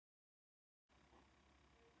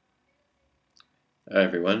Hi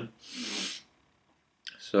everyone.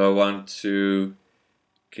 So I want to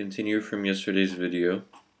continue from yesterday's video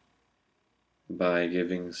by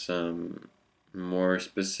giving some more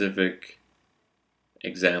specific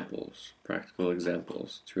examples, practical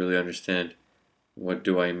examples, to really understand what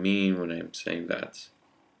do I mean when I'm saying that.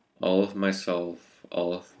 All of myself,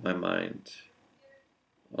 all of my mind,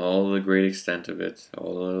 all the great extent of it,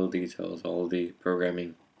 all the little details, all the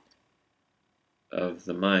programming of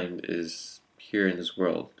the mind is here in this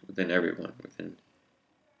world, within everyone, within,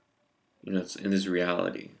 it's in this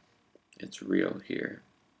reality. It's real here.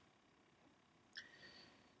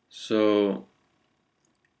 So,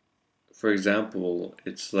 for example,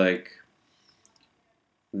 it's like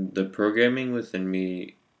the programming within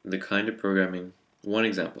me, the kind of programming, one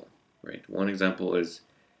example, right? One example is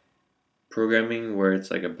programming where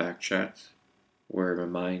it's like a back chat, where my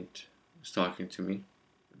mind is talking to me,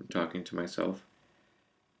 I'm talking to myself.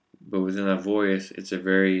 But within that voice, it's a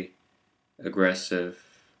very aggressive,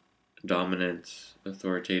 dominant,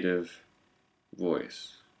 authoritative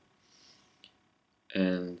voice.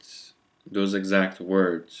 And those exact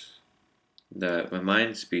words that my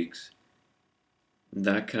mind speaks,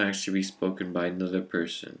 that can actually be spoken by another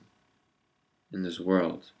person in this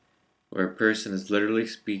world, where a person is literally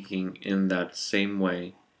speaking in that same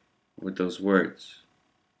way with those words.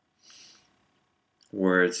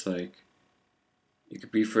 Where it's like, it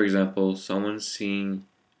could be, for example, someone seeing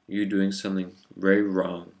you doing something very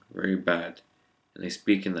wrong, very bad, and they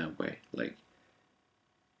speak in that way. Like,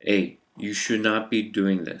 hey, you should not be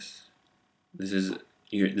doing this. This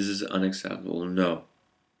is unacceptable. No,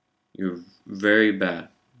 you're very bad,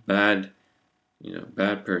 bad,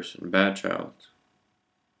 bad person, bad child.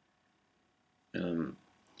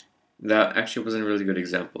 That actually wasn't a really good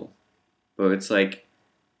example, but it's like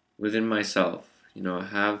within myself, I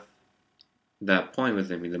have that point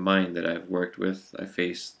within me, the mind that I've worked with, I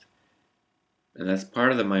faced, and that's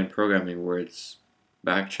part of the mind programming where it's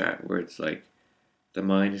back chat, where it's like the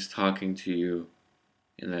mind is talking to you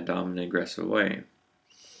in that dominant, aggressive way,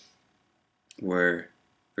 where,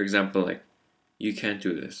 for example, like, you can't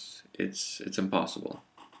do this. It's impossible.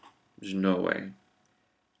 There's no way.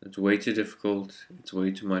 It's way too difficult. It's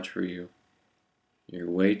way too much for you. You're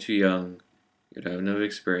way too young. You don't have enough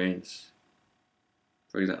experience.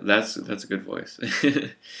 For example, that's a good voice.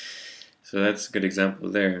 So that's a good example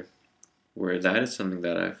there, where that is something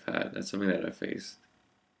that I've had. That's something that I've faced,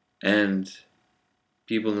 and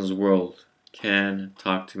people in this world can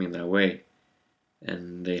talk to me in that way,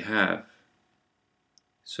 and they have.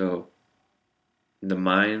 So the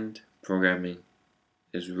mind programming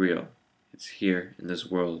is real. It's here in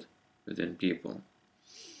this world within people.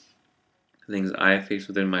 Things I face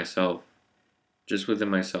within myself, just within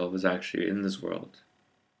myself, is actually in this world,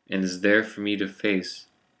 and is there for me to face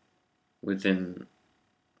within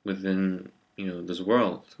this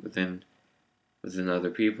world, within other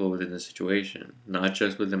people, within the situation, not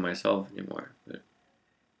just within myself anymore, but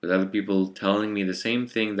with other people telling me the same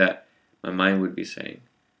thing that my mind would be saying.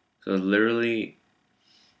 So literally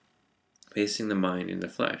facing the mind in the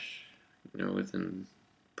flesh, within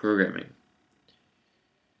programming.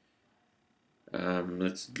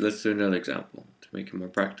 Let's do another example to make it more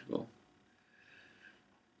practical.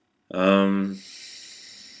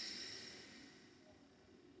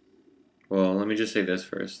 Well, let me just say this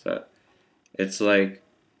first, that it's like,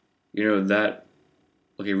 that,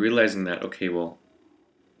 okay, realizing that, okay, well,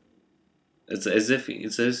 it's as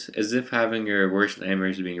if having your worst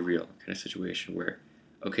nightmares being a real kind of situation where,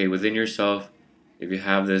 okay, within yourself, if you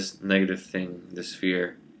have this negative thing, this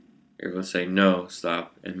fear, you're going to say no,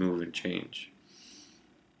 stop, and move and change.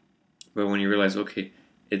 But when you realize, okay,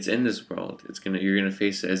 it's in this world, you're gonna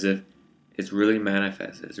face it as if it's really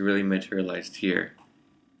manifested, it's really materialized here.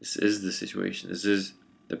 This is the situation. This is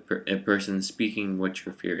a person speaking what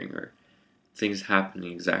you're fearing, or things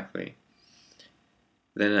happening exactly.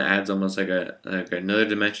 Then it adds almost like another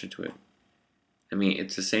dimension to it. I mean,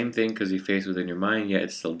 it's the same thing because you face within your mind, yet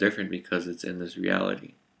it's still different because it's in this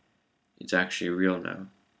reality. It's actually real now.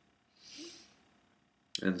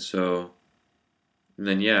 And so,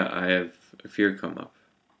 then yeah, I have a fear come up.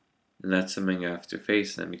 And that's something I have to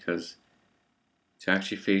face then, because to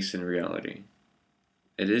actually face in reality,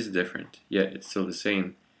 it is different, yet it's still the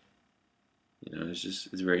same.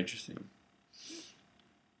 It's very interesting.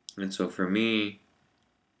 And so for me,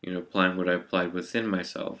 applying what I applied within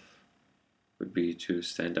myself would be to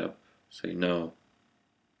stand up, say no,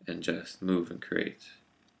 and just move and create.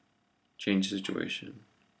 Change the situation,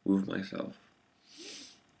 move myself.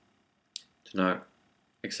 To not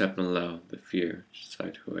accept and allow the fear to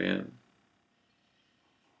decide who I am.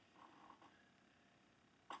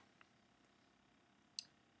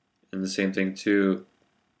 And the same thing too,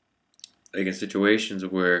 like in situations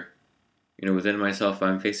where, within myself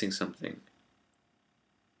I'm facing something,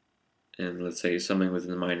 and let's say something within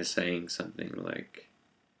the mind is saying something like,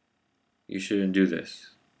 you shouldn't do this.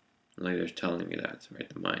 Like they're telling me that,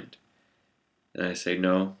 right? The mind. And I say,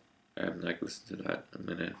 no, I'm not going to listen to that. I'm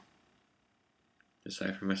going to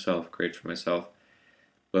decide for myself, create for myself.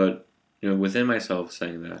 But, within myself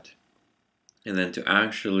saying that, and then to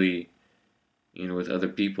actually, with other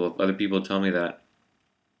people, if other people tell me that,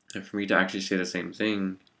 and for me to actually say the same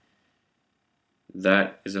thing,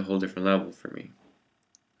 that is a whole different level for me.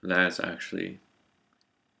 That's actually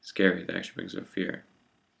scary. That actually brings up fear.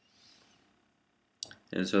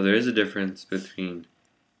 And so there is a difference between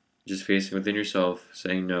just facing within yourself,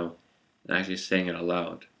 saying no, and actually saying it out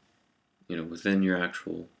loud. Within your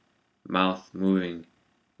actual mouth moving,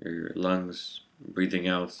 your lungs breathing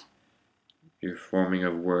out, your forming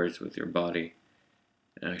of words with your body,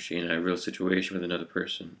 and actually in a real situation with another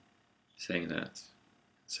person, saying that,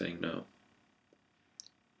 saying no.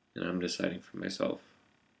 And I'm deciding for myself.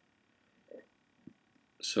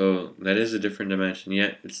 So that is a different dimension,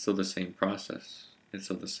 yet it's still the same process. It's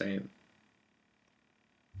still the same.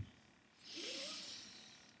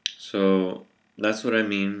 So that's what I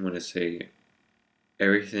mean when I say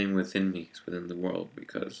everything within me is within the world,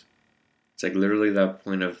 because it's like literally that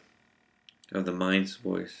point of the mind's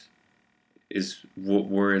voice is what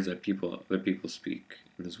words that other people speak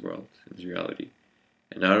in this world, in this reality.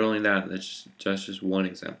 And not only that, that's just one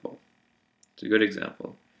example. It's a good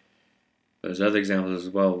example. But there's other examples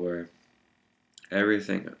as well where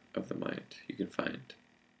everything of the mind you can find.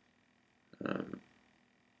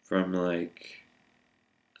 From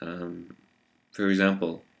for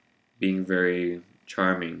example, being very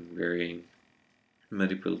charming, very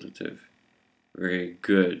manipulative, very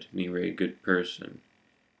good, being a very good person,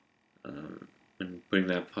 and putting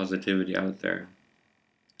that positivity out there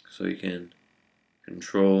so you can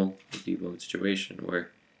control the people in the situation, where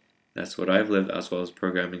that's what I've lived, as well as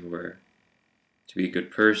programming, where to be a good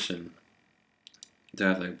person, to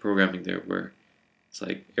have like programming there where it's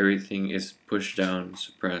like everything is pushed down,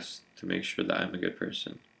 suppressed to make sure that I'm a good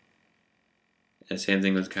person. And the same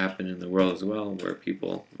thing was happening in the world as well, where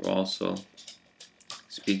people will also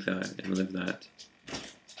speak that and live that,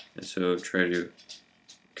 and so try to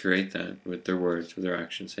create that with their words, with their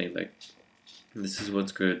actions, saying like, this is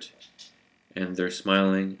what's good, and they're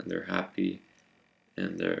smiling and they're happy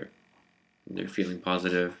and they're feeling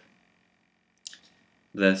positive.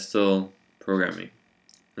 That's still programming,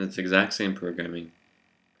 and it's the exact same programming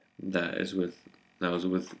that was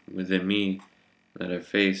within me, that I've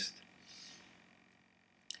faced.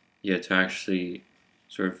 Yet to actually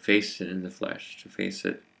sort of face it in the flesh, to face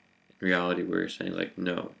it in reality, where you're saying like,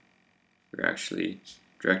 no, you're actually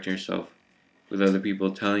directing yourself with other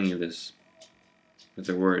people telling you this with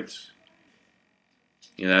their words.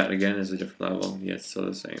 That again is a different level, yet still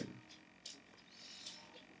the same.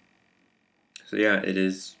 So yeah, it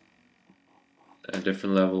is a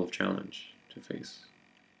different level of challenge to face,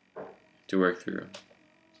 to work through,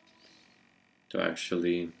 to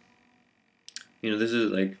actually, this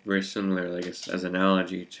is like very similar, like as an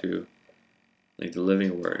analogy to like the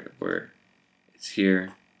living word, where it's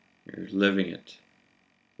here, you're living it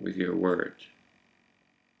with your word.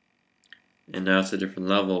 And now it's a different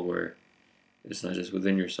level where it's not just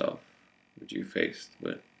within yourself, which you faced,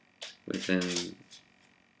 but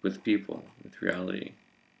with people, with reality,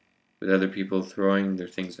 with other people throwing their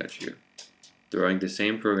things at you, throwing the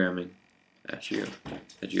same programming at you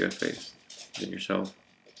that you have faced within yourself.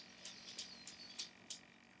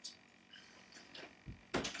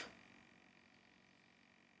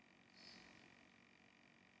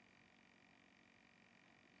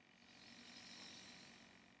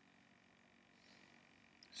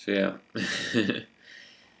 So yeah,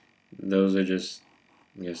 those are just,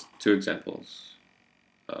 I guess, two examples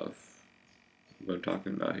of what I'm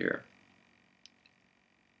talking about here.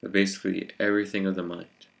 But basically, everything of the mind,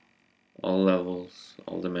 all levels,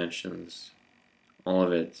 all dimensions, all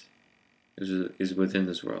of it is within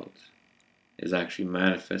this world, is actually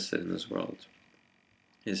manifested in this world,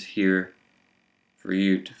 is here for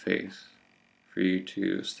you to face, for you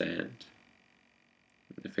to stand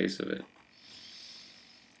in the face of it.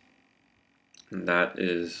 And that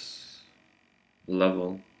is a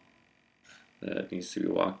level that needs to be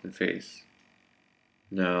walked and faced.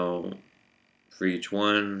 Now, for each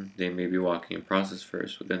one, they may be walking a process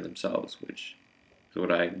first within themselves, which is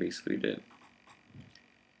what I basically did.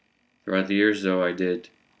 Throughout the years, though, I did,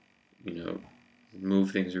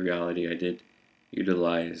 move things to reality. I did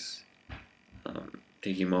utilize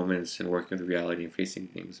taking moments and working with reality and facing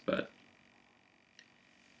things, but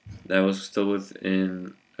that was still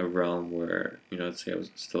within a realm where, let's say I was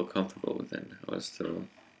still comfortable within. I was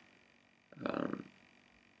um,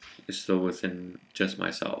 still within just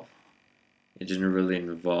myself. It didn't really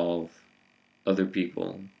involve other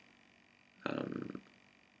people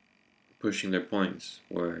pushing their points,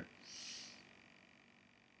 where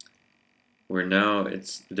now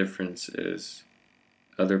the difference is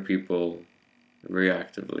other people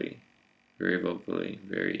reactively, very vocally,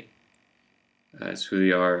 very as who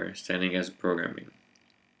they are, standing as programming,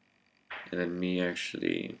 and then me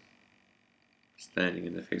actually standing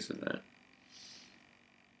in the face of that.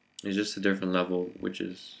 It's just a different level, which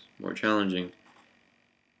is more challenging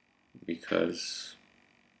because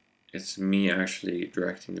it's me actually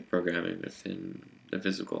directing the programming within the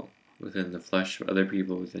physical, within the flesh of other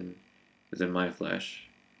people, within my flesh,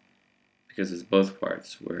 because it's both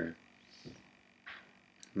parts, where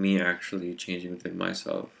me actually changing within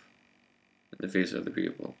myself in the face of other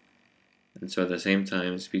people, and so at the same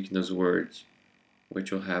time speaking those words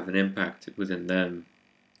which will have an impact within them,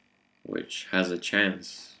 which has a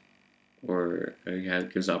chance, or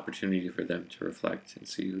gives opportunity for them to reflect and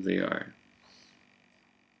see who they are.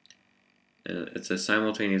 And it's a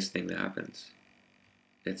simultaneous thing that happens.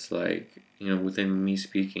 It's like, within me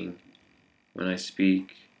speaking, when I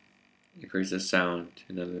speak, it creates a sound,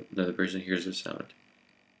 another person hears the sound.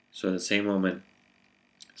 So at the same moment,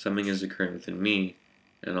 something is occurring within me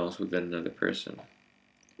and also within another person.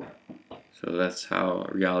 So that's how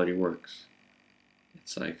reality works.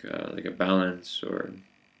 It's like a balance, or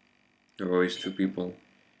there are always two people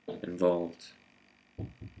involved.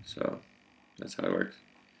 So that's how it works.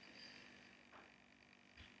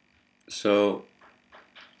 So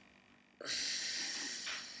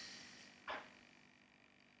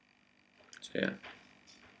yeah.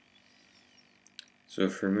 So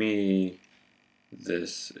for me,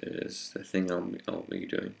 this is the thing I'll be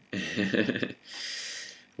doing,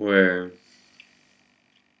 where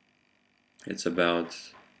it's about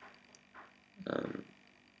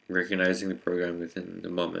recognizing the program within the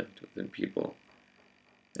moment, within people,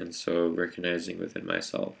 and so recognizing within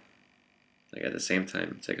myself. Like at the same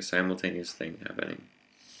time, it's like a simultaneous thing happening.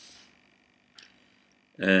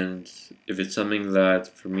 And if it's something that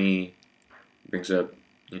for me brings up,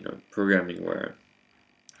 programming, where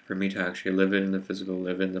for me to actually live in the physical,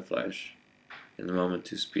 live in the flesh, in the moment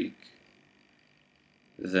to speak,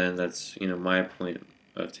 then that's, my point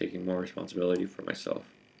of taking more responsibility for myself.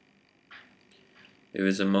 If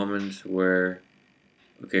it's a moment where,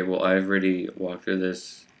 okay, well, I've already walked through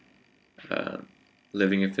this,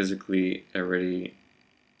 living it physically, I already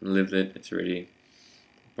lived it, it's already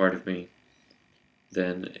part of me,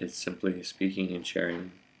 then it's simply speaking and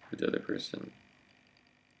sharing with the other person.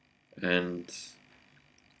 And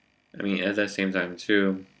I mean, at that same time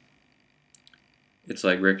too, it's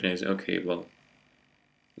like recognizing, okay, well,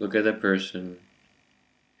 look at that person,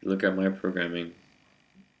 look at my programming,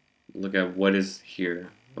 look at what is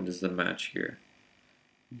here, what is the match here,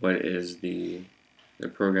 what is the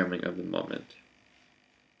programming of the moment.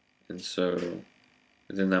 And so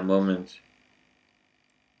within that moment,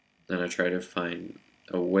 then I try to find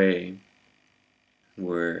a way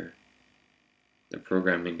where the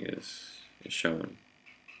programming is shown,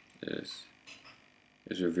 is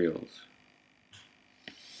revealed.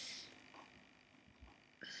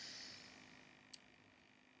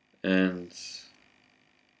 And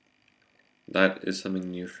that is something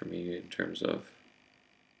new for me in terms of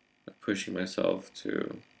pushing myself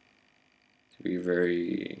to be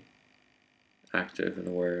very active and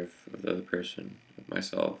aware of the other person, of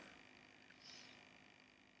myself,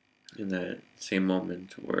 in that same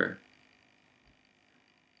moment where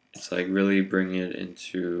it's like really bringing it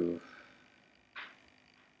into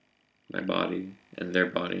my body and their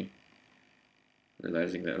body,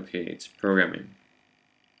 realizing that, okay, it's programming.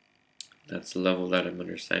 That's the level that I'm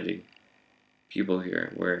understanding people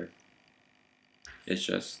here, where it's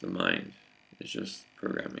just the mind, it's just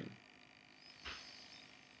programming.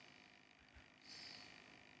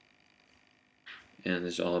 And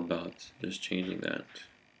it's all about just changing that,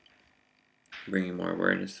 bringing more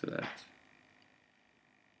awareness to that,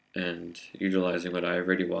 and utilizing what I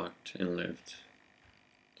already walked and lived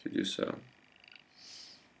to do so.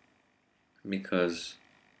 Because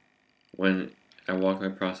when I walk my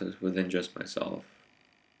process within just myself,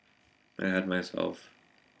 I had myself,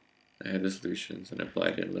 I had the solutions, and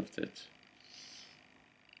applied it and lived it.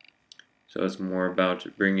 So it's more about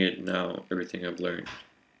bringing it now, everything I've learned,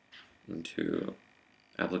 into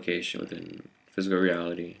application within physical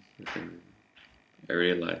reality, within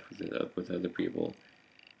everyday life, with other people,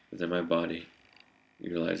 within my body,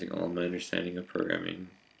 utilizing all my understanding of programming,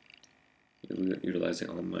 utilizing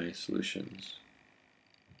all my solutions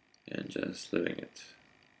and just living it.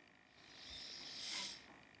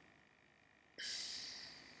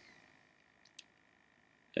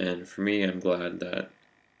 And for me, I'm glad that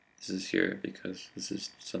this is here, because this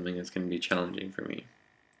is something that's going to be challenging for me,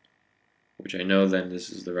 which I know then this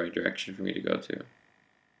is the right direction for me to go to,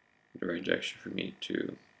 the right direction for me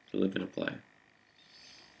to live and apply.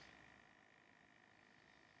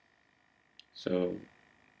 So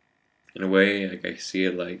in a way, like, I see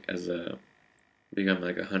it like as become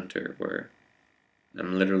like a hunter, where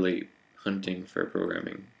I'm literally hunting for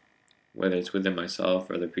programming, whether it's within myself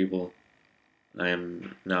or other people. I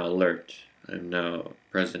am now alert. I'm now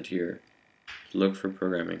present here to look for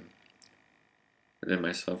programming within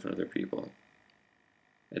myself and other people,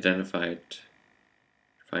 identify it,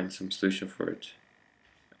 find some solution for it,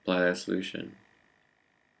 apply that solution,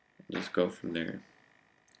 and just go from there.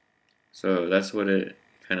 So that's what it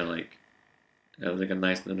kind of like, that was like a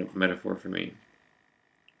nice metaphor for me,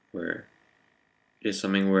 where it is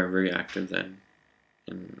something where I'm very active then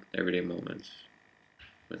in everyday moments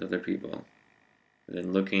with other people, and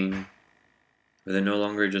then looking, but then no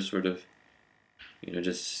longer just sort of,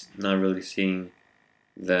 just not really seeing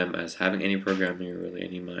them as having any programming or really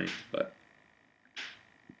any mind,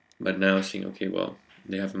 but now seeing, okay, well,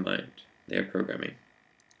 they have a mind, they have programming.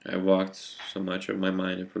 I walked so much of my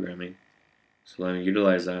mind in programming, so let me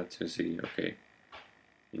utilize that to see, okay,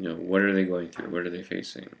 what are they going through? What are they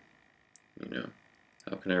facing?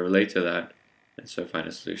 How can I relate to that, and so find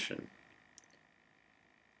a solution?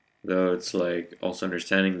 Though it's like also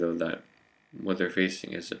understanding though that what they're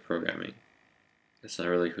facing is a programming. It's not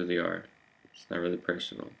really who they are. It's not really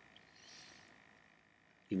personal,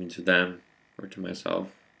 even to them or to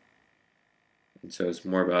myself. And so it's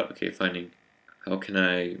more about, okay, finding how can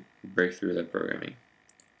I break through that programming?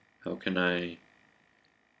 How can I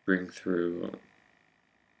bring through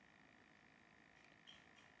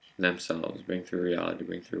themselves, bring through reality,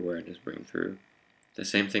 bring through awareness, bring through the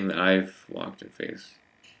same thing that I've walked and faced,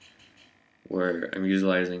 where I'm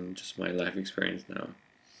utilizing just my life experience now.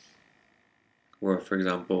 Or, for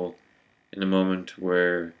example, in a moment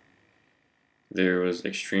where there was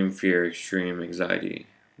extreme fear, extreme anxiety,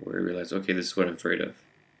 where I realized, okay, this is what I'm afraid of.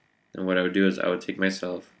 And what I would do is I would take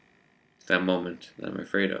myself to that moment that I'm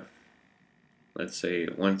afraid of. Let's say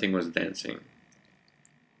one thing was dancing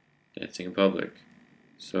in public.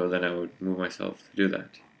 So then I would move myself to do that.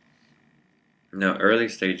 Now, early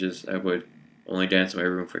stages, I would only dance in my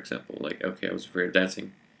room, for example. Like, okay, I was afraid of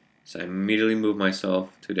dancing, so I immediately moved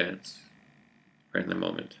myself to dance right in the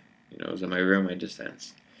moment. I was in my room, I just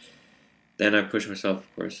danced. Then I pushed myself,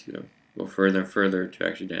 of course, to go further and further to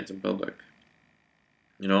actually dance in public.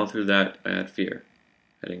 And all through that, I had fear,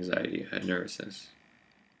 I had anxiety, I had nervousness.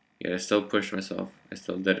 Yet I still pushed myself, I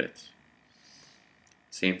still did it.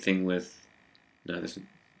 Same thing with now this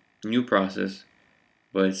new process,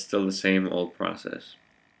 but it's still the same old process.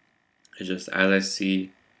 It's just as I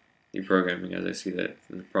see the programming, as I see the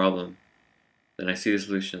problem, then I see the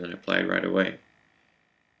solution and I apply it right away.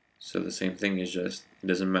 So the same thing is just, it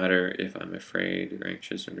doesn't matter if I'm afraid or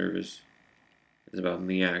anxious or nervous. It's about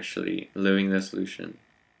me actually living the solution.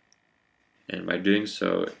 And by doing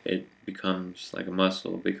so, it becomes like a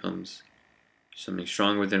muscle, it becomes something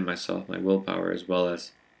strong within myself, my willpower, as well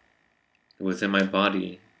as within my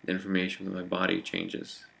body. The information within my body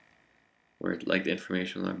changes, where like the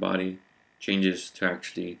information within my body changes to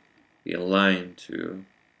actually be aligned to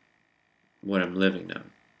what I'm living now,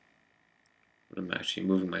 what I'm actually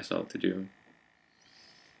moving myself to do.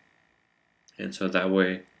 And so that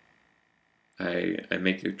way I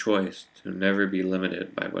make the choice to never be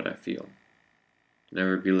limited by what I feel,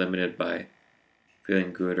 never be limited by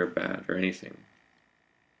feeling good or bad or anything.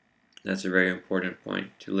 That's a very important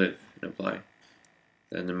point to live and apply.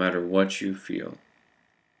 That no matter what you feel,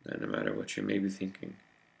 that no matter what you may be thinking,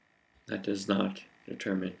 that does not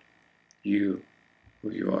determine you,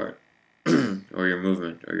 who you are, or your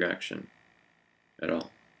movement or your action at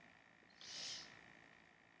all.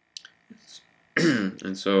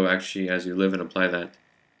 And so actually, as you live and apply that,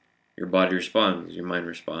 your body responds, your mind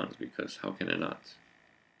responds, because how can it not?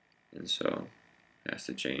 And so it has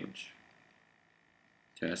to change.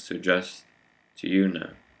 It has to adjust to you now.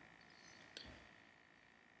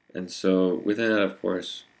 And so within that, of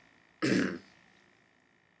course, comes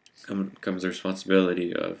the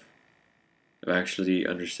responsibility of actually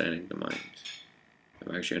understanding the mind,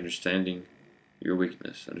 of actually understanding your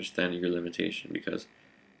weakness, understanding your limitation, because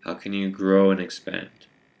how can you grow and expand?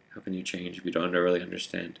 How can you change if you don't really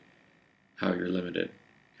understand how you're limited,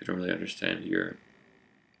 if you don't really understand your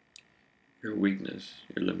weakness,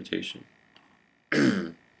 your limitation?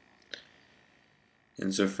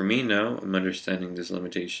 And so for me now, I'm understanding this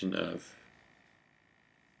limitation of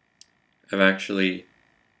actually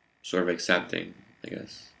sort of accepting, I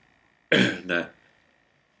guess, that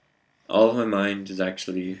all of my mind is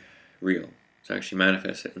actually real. It's actually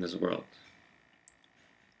manifested in this world.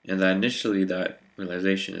 And that initially that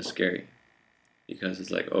realization is scary, because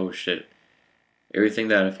it's like, oh shit, everything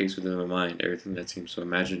that I face within my mind, everything that seems so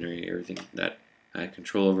imaginary, everything that I had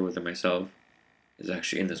control over within myself is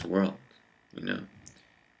actually in this world, you know?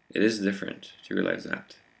 It is different to realize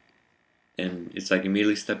that. And it's like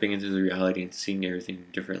immediately stepping into the reality and seeing everything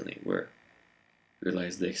differently, where you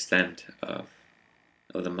realize the extent of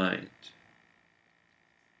the mind.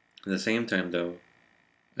 At the same time, though,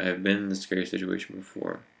 I have been in this scary situation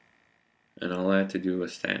before, and all I had to do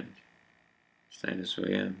was stand. Stand as who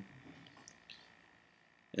I am.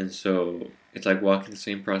 And so it's like walking the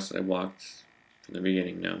same process I walked from the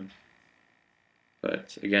beginning now.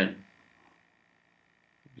 But again,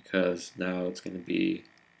 because now it's going to be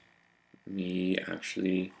me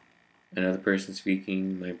actually, another person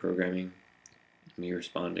speaking, my programming, me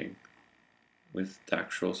responding with the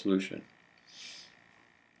actual solution.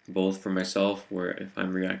 Both for myself, where if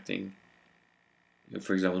I'm reacting,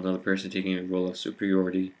 for example, another person taking a role of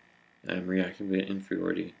superiority, I'm reacting with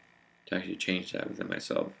inferiority, to actually change that within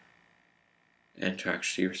myself, and to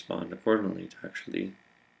actually respond accordingly, to actually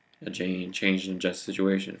change and adjust the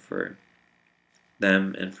situation for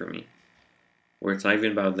them and for me. Where it's not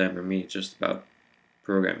even about them or me, it's just about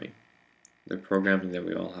programming. The programming that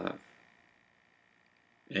we all have.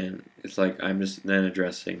 And it's like I'm just then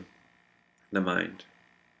addressing the mind,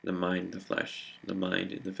 the flesh, the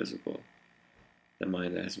mind, the physical, the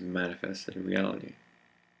mind that has manifested in reality.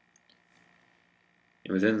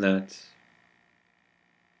 And within that,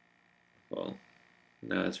 well,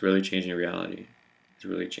 now it's really changing reality. It's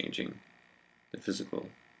really changing the physical.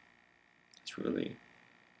 It's really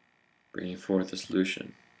bringing forth a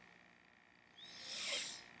solution.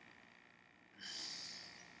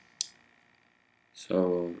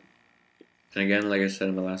 So, and again, like I said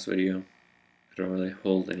in the last video, I don't really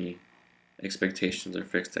hold any expectations or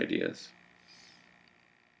fixed ideas.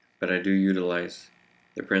 But I do utilize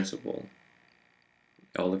the principle,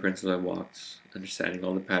 all the principles I walked, understanding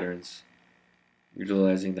all the patterns,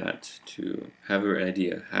 utilizing that to have an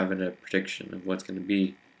idea, having a prediction of what's going to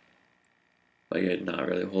be, but yet not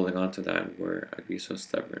really holding on to that, where I'd be so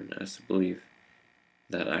stubborn as to believe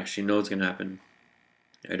that I actually know what's going to happen.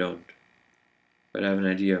 I don't. But I have an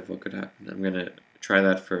idea of what could happen. I'm going to try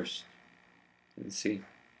that first and see.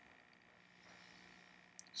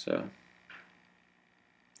 So,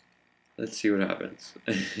 let's see what happens.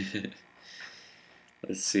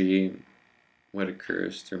 Let's see what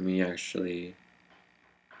occurs through me actually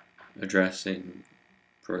addressing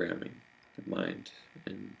programming the mind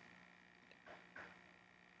and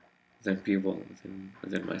within people,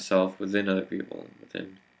 within myself, within other people,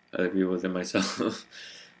 within myself.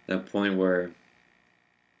 That point where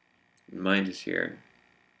mind is here,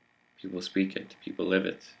 people speak it, people live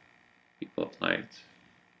it, people apply it.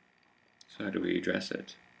 So how do we address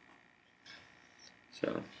it?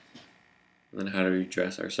 So, and then how do we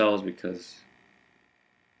address ourselves? Because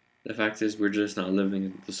the fact is, we're just not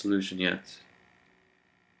living the solution yet.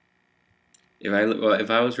 If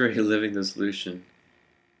I was already living the solution,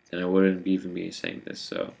 then I wouldn't even be saying this.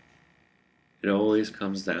 So it always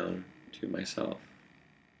comes down to myself.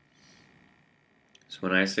 So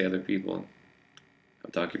when I say other people,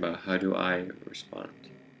 I'm talking about how do I respond?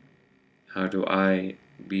 How do I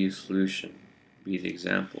be a solution, be the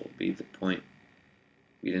example, be the point,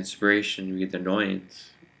 be the inspiration, be the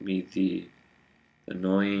annoyance, be the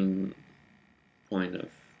annoying point of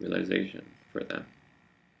realization for them.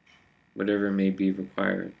 Whatever may be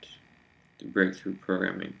required to break through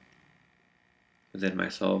programming within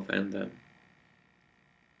myself and them.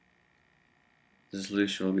 The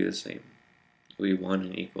solution will be the same. It will be one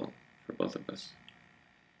and equal for both of us.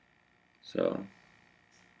 So,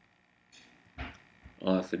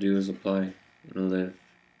 all I have to do is apply and live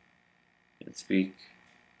and speak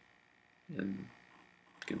and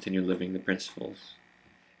continue living the principles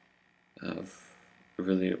of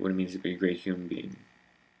really what it means to be a great human being.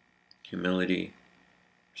 Humility,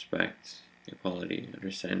 respect, equality,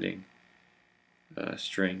 understanding,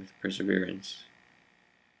 strength, perseverance,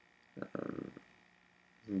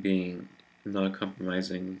 being not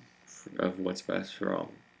compromising of what's best for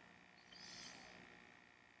all,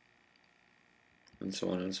 and so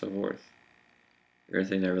on and so forth.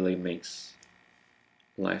 Everything that really makes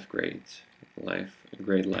life great, a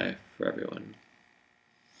great life for everyone.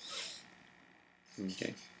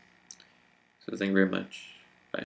 Okay, so thank you very much.